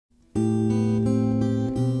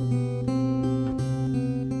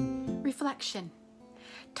reflection.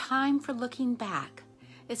 Time for looking back.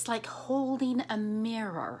 It's like holding a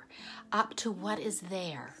mirror up to what is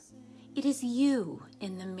there. It is you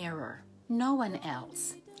in the mirror, no one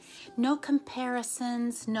else. No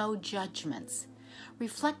comparisons, no judgments.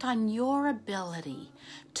 Reflect on your ability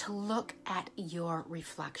to look at your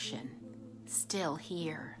reflection. Still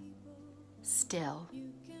here. Still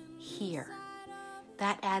here.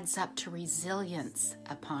 That adds up to resilience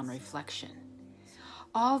upon reflection.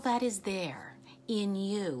 All that is there in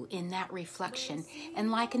you, in that reflection,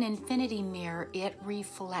 and like an infinity mirror, it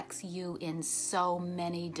reflects you in so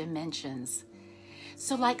many dimensions.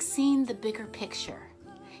 So like seeing the bigger picture,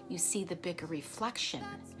 you see the bigger reflection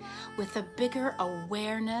with a bigger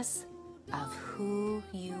awareness of who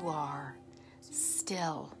you are,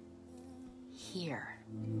 still here.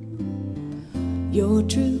 Your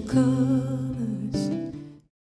true color